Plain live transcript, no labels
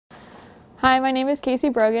Hi, my name is Casey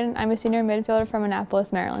Brogan. I'm a senior midfielder from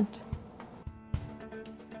Annapolis, Maryland.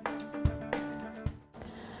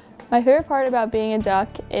 My favorite part about being a Duck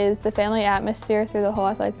is the family atmosphere through the whole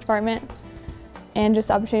athletic department and just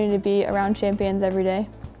the opportunity to be around champions every day.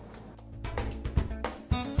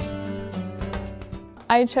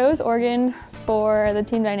 I chose Oregon for the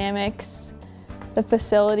team dynamics, the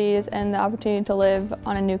facilities, and the opportunity to live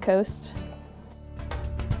on a new coast.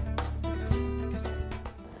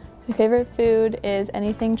 My favorite food is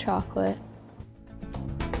anything chocolate.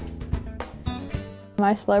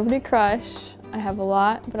 My celebrity crush, I have a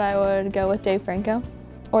lot, but I would go with Dave Franco,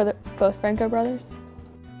 or both Franco brothers.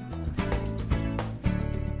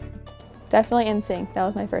 Definitely NSYNC, that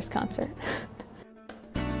was my first concert.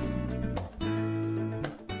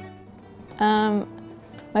 My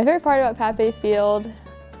favorite part about Pat Bay Field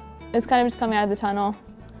is kind of just coming out of the tunnel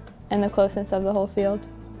and the closeness of the whole field.